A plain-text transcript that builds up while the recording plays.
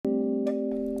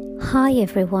Hi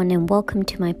everyone and welcome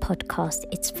to my podcast.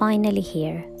 It's finally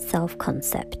here,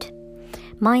 Self-Concept.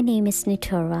 My name is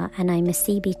Nitura and I'm a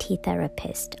CBT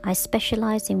therapist. I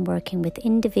specialize in working with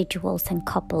individuals and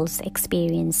couples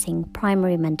experiencing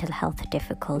primary mental health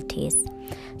difficulties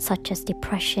such as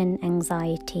depression,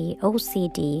 anxiety,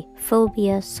 OCD,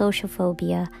 phobia, social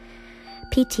phobia,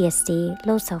 PTSD,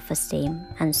 low self-esteem,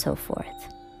 and so forth.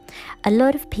 A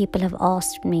lot of people have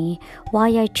asked me why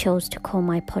I chose to call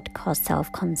my podcast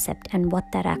Self-Concept and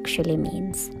what that actually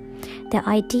means. The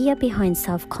idea behind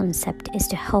Self-Concept is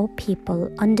to help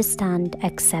people understand,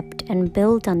 accept, and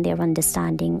build on their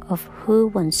understanding of who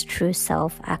one's true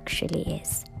self actually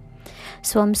is.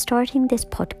 So I'm starting this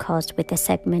podcast with a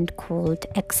segment called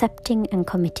Accepting and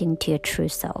Committing to Your True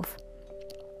Self.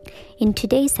 In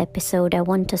today's episode, I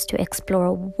want us to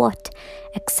explore what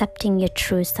accepting your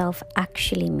true self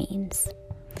actually means.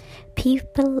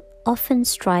 People often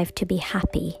strive to be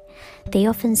happy. They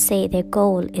often say their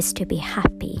goal is to be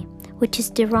happy, which is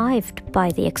derived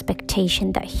by the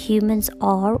expectation that humans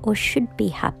are or should be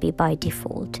happy by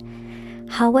default.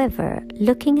 However,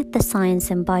 looking at the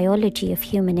science and biology of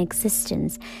human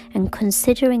existence and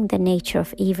considering the nature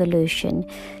of evolution,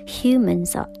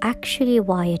 humans are actually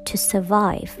wired to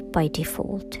survive by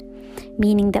default,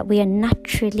 meaning that we are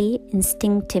naturally,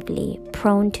 instinctively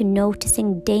prone to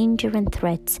noticing danger and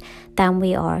threats than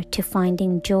we are to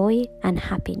finding joy and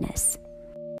happiness.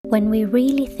 When we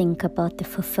really think about the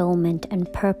fulfillment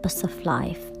and purpose of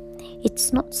life,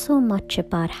 it's not so much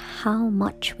about how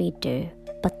much we do,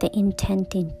 but the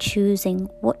intent in choosing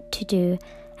what to do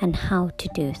and how to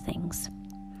do things.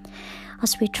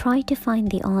 As we try to find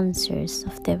the answers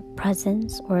of the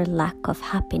presence or lack of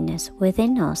happiness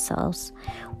within ourselves,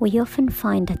 we often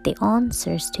find that the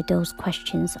answers to those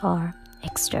questions are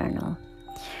external.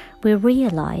 We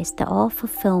realize that our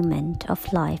fulfillment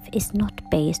of life is not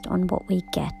based on what we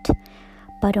get,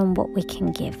 but on what we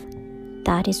can give.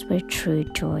 That is where true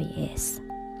joy is.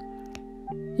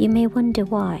 You may wonder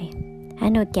why.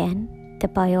 And again, the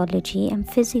biology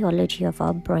and physiology of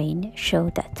our brain show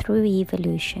that through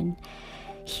evolution,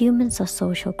 humans are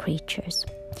social creatures.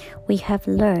 We have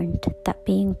learned that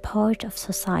being part of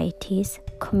societies,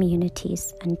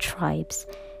 communities, and tribes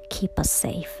keep us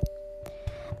safe.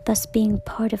 Thus, being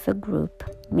part of a group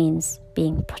means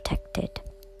being protected.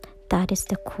 That is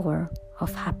the core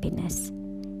of happiness,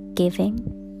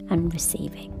 giving and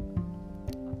receiving.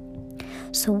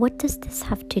 So what does this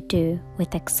have to do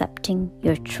with accepting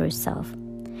your true self?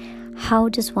 How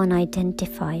does one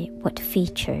identify what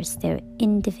features their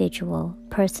individual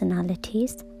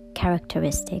personalities,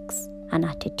 characteristics, and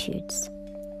attitudes?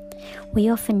 We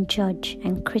often judge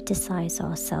and criticize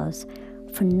ourselves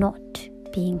for not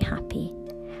being happy,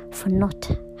 for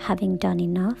not having done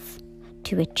enough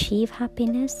to achieve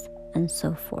happiness, and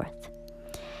so forth.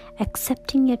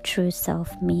 Accepting your true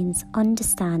self means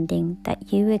understanding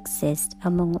that you exist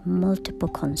among multiple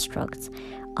constructs,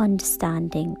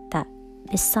 understanding that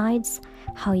besides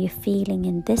how you're feeling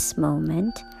in this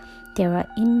moment, there are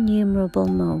innumerable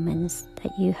moments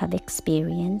that you have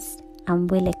experienced and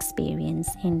will experience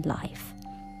in life.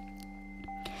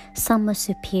 Some are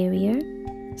superior,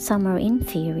 some are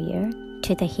inferior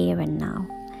to the here and now.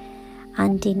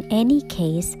 And in any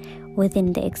case,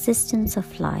 within the existence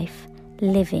of life,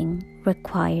 living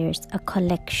requires a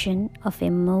collection of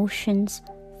emotions,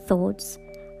 thoughts,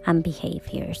 and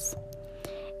behaviors.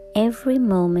 Every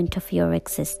moment of your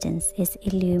existence is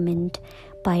illumined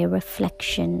by a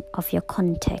reflection of your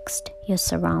context, your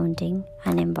surrounding,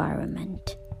 and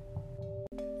environment.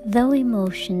 Though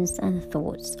emotions and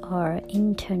thoughts are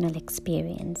internal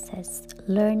experiences,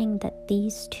 learning that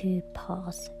these two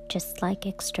pass just like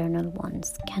external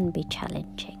ones can be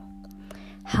challenging.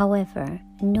 However,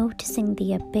 noticing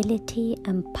the ability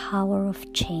and power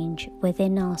of change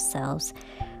within ourselves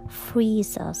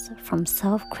frees us from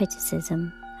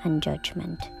self-criticism and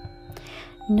judgment.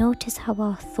 Notice how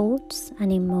our thoughts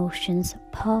and emotions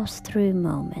pass through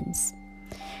moments.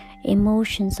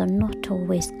 Emotions are not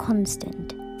always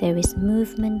constant. There is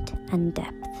movement and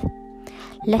depth.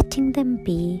 Letting them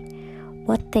be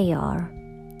what they are,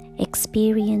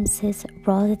 experiences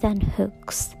rather than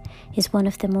hooks, is one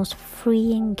of the most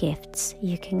freeing gifts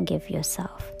you can give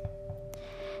yourself.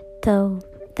 Though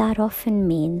that often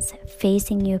means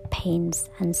facing your pains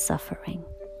and suffering.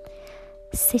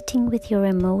 Sitting with your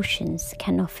emotions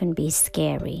can often be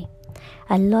scary.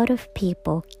 A lot of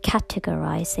people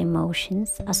categorize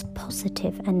emotions as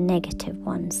positive and negative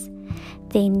ones.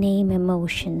 They name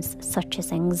emotions such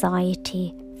as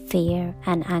anxiety, fear,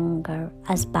 and anger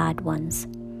as bad ones.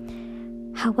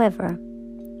 However,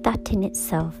 that in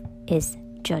itself is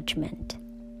judgment.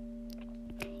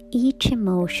 Each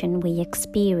emotion we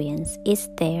experience is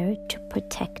there to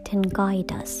protect and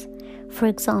guide us. For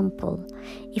example,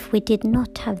 if we did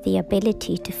not have the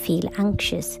ability to feel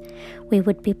anxious, we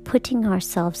would be putting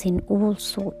ourselves in all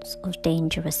sorts of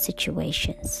dangerous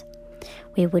situations.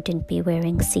 We wouldn't be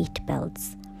wearing seat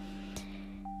belts.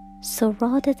 So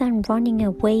rather than running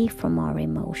away from our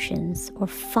emotions or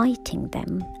fighting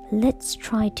them, let's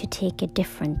try to take a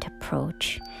different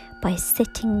approach by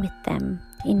sitting with them,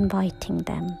 inviting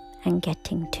them, and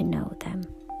getting to know them.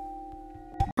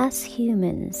 As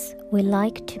humans, we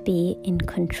like to be in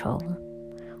control.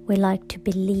 We like to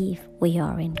believe we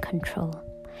are in control.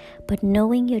 But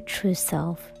knowing your true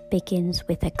self begins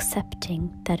with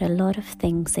accepting that a lot of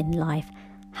things in life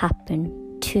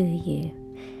happen to you.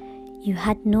 You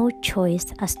had no choice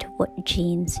as to what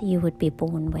genes you would be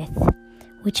born with,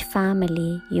 which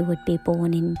family you would be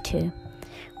born into,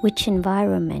 which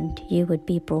environment you would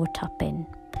be brought up in.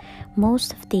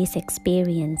 Most of these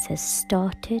experiences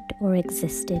started or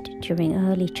existed during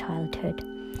early childhood.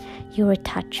 Your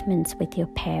attachments with your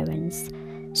parents,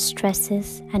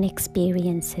 stresses and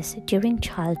experiences during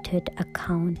childhood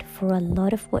account for a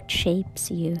lot of what shapes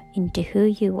you into who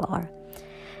you are.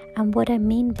 And what I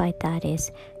mean by that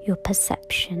is your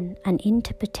perception and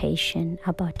interpretation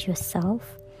about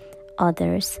yourself,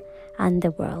 others, and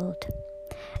the world.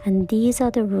 And these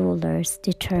are the rulers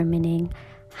determining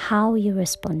how you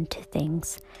respond to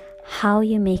things, how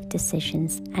you make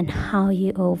decisions, and how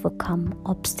you overcome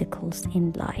obstacles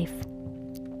in life.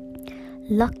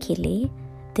 Luckily,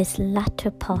 this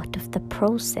latter part of the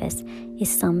process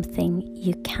is something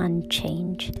you can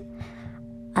change,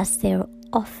 as they're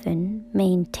often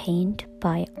maintained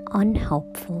by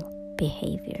unhelpful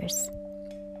behaviors.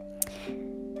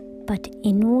 But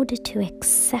in order to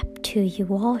accept who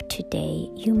you are today,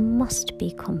 you must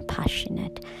be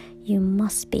compassionate. You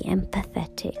must be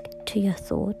empathetic to your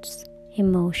thoughts,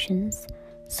 emotions,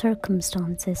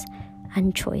 circumstances,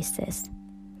 and choices.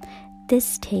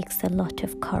 This takes a lot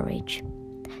of courage.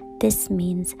 This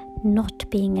means not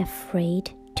being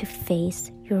afraid to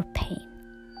face your pain.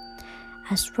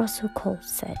 As Russell Cole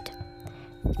said,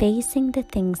 facing the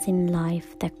things in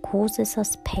life that causes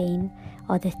us pain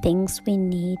are the things we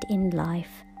need in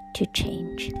life to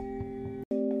change.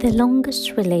 The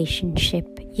longest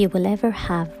relationship you will ever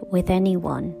have with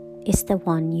anyone is the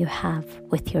one you have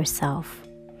with yourself.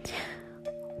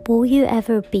 Will you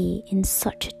ever be in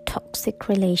such a toxic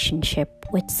relationship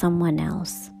with someone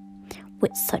else,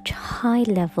 with such high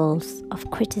levels of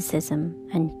criticism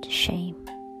and shame?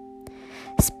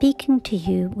 Speaking to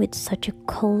you with such a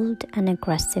cold and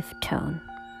aggressive tone.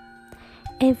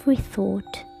 Every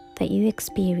thought that you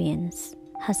experience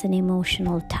has an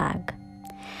emotional tag.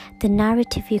 The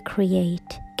narrative you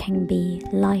create can be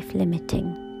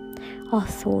life-limiting. Our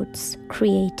thoughts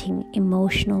creating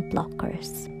emotional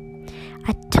blockers.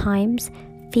 At times,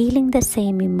 feeling the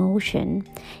same emotion,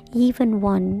 even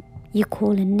one you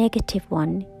call a negative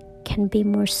one, can be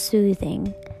more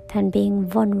soothing than being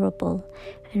vulnerable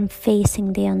and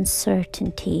facing the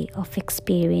uncertainty of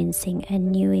experiencing a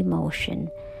new emotion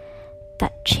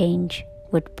that change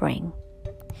would bring.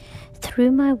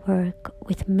 Through my work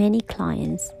with many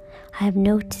clients, I have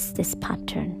noticed this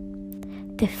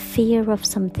pattern. The fear of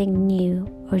something new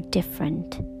or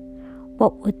different.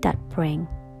 What would that bring?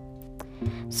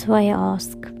 So I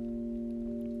ask,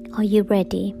 are you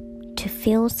ready to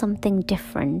feel something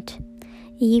different,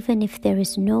 even if there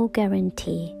is no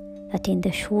guarantee that in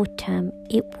the short term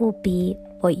it will be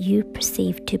what you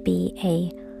perceive to be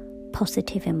a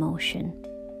positive emotion?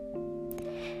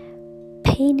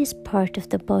 Pain is part of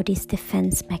the body's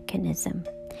defense mechanism.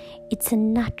 It's a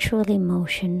natural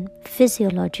emotion,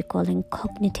 physiological and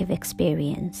cognitive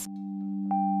experience.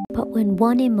 But when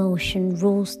one emotion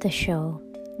rules the show,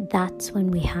 that's when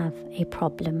we have a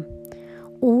problem.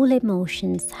 All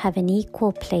emotions have an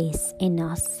equal place in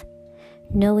us.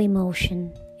 No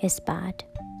emotion is bad.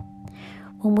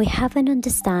 When we have an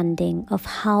understanding of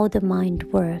how the mind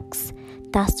works,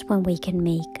 that's when we can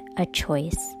make a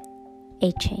choice,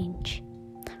 a change.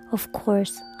 Of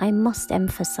course, I must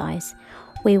emphasize,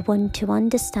 we want to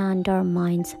understand our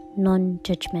minds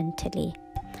non-judgmentally.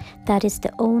 That is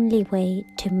the only way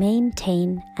to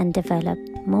maintain and develop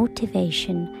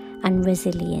motivation and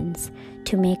resilience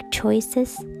to make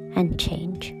choices and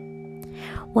change.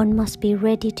 One must be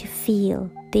ready to feel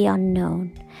the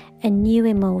unknown, a new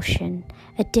emotion,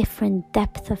 a different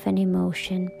depth of an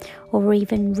emotion, or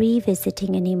even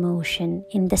revisiting an emotion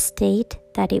in the state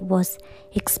that it was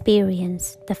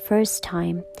experienced the first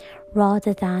time,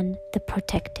 rather than the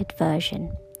protected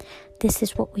version. This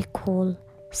is what we call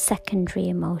secondary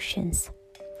emotions.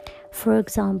 For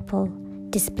example,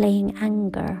 displaying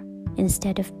anger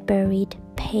instead of buried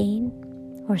pain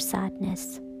or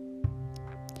sadness.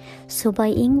 So by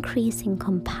increasing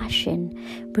compassion,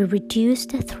 we reduce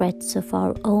the threats of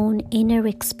our own inner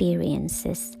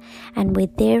experiences, and we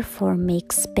therefore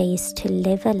make space to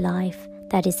live a life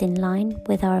that is in line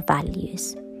with our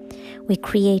values. We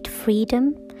create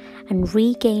freedom and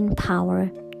regain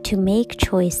power to make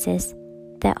choices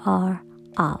that are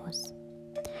ours.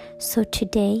 So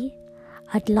today,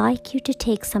 I'd like you to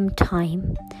take some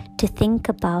time to think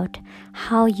about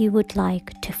how you would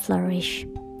like to flourish.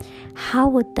 How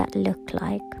would that look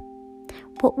like?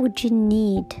 What would you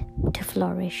need to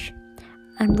flourish?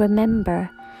 And remember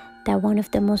that one of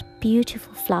the most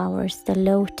beautiful flowers, the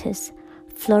lotus,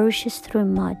 flourishes through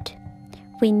mud.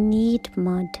 We need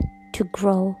mud to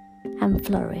grow and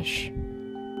flourish.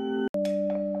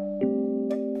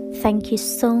 Thank you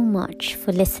so much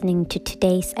for listening to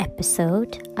today's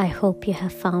episode. I hope you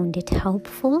have found it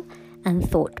helpful and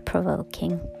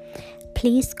thought-provoking.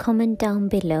 Please comment down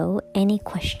below any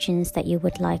questions that you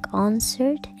would like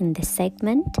answered in this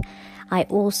segment. I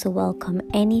also welcome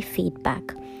any feedback.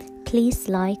 Please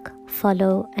like,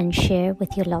 follow, and share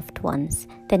with your loved ones.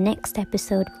 The next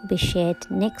episode will be shared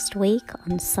next week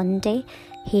on Sunday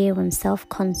here on Self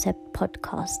Concept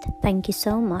Podcast. Thank you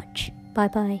so much.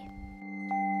 Bye-bye.